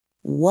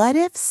What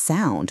if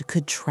sound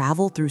could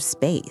travel through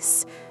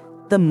space?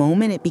 The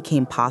moment it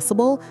became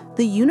possible,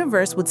 the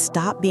universe would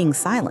stop being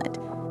silent.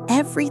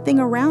 Everything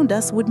around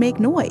us would make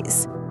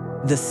noise.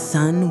 The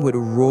sun would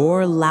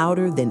roar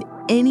louder than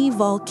any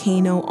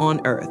volcano on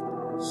Earth.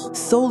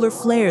 Solar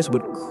flares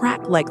would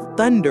crack like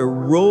thunder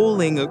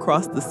rolling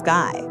across the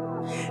sky.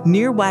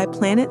 Nearby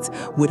planets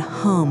would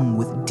hum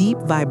with deep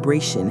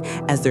vibration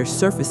as their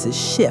surfaces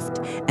shift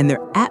and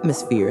their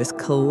atmospheres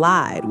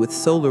collide with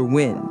solar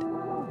wind.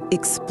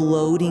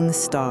 Exploding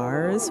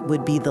stars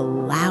would be the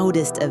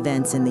loudest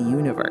events in the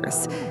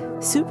universe.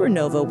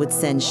 Supernova would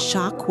send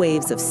shock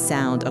waves of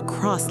sound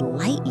across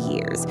light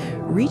years,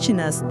 reaching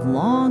us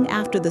long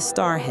after the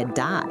star had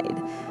died.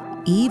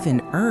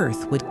 Even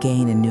Earth would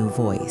gain a new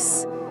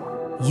voice.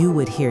 You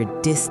would hear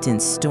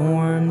distant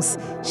storms,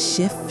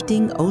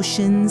 shifting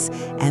oceans,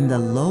 and the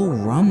low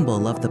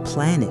rumble of the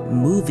planet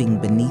moving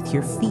beneath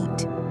your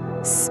feet.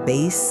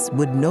 Space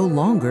would no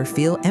longer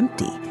feel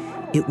empty.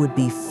 It would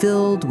be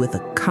filled with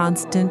a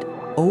constant,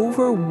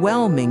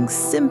 overwhelming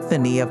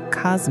symphony of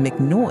cosmic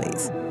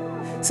noise.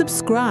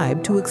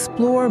 Subscribe to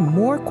explore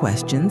more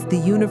questions the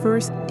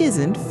universe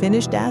isn't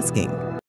finished asking.